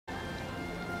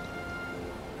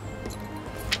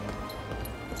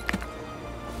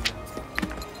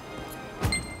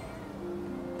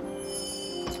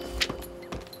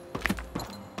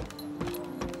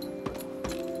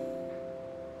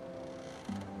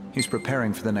He's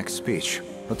preparing for the next speech.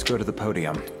 Let's go to the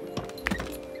podium.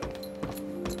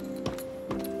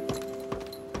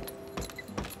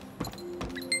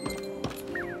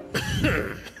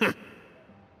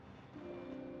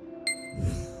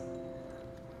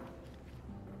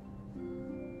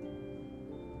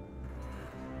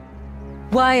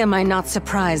 Why am I not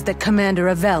surprised that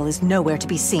Commander Avell is nowhere to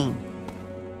be seen?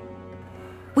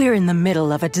 We're in the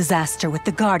middle of a disaster with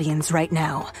the Guardians right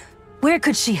now. Where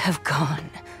could she have gone?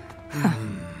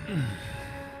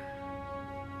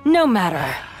 No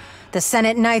matter. The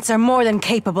Senate Knights are more than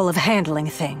capable of handling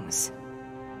things.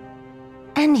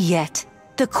 And yet,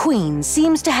 the Queen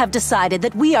seems to have decided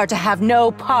that we are to have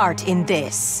no part in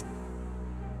this.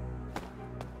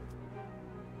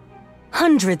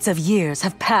 Hundreds of years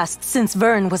have passed since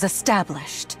Vern was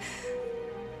established.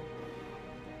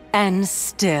 And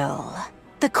still,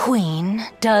 the Queen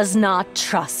does not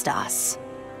trust us.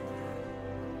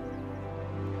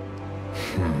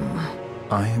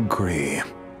 I agree.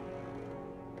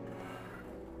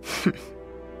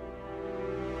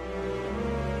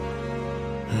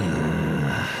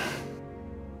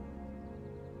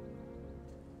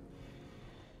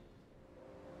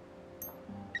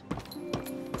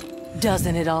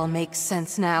 Doesn't it all make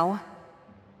sense now?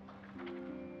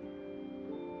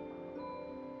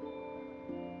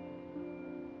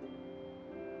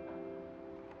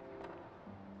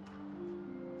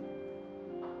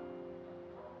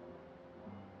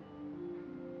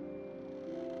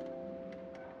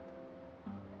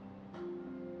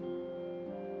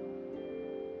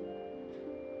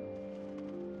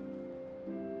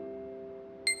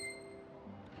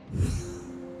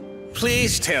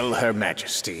 Please tell Her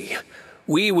Majesty,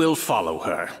 we will follow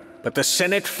her, but the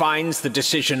Senate finds the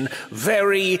decision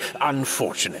very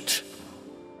unfortunate.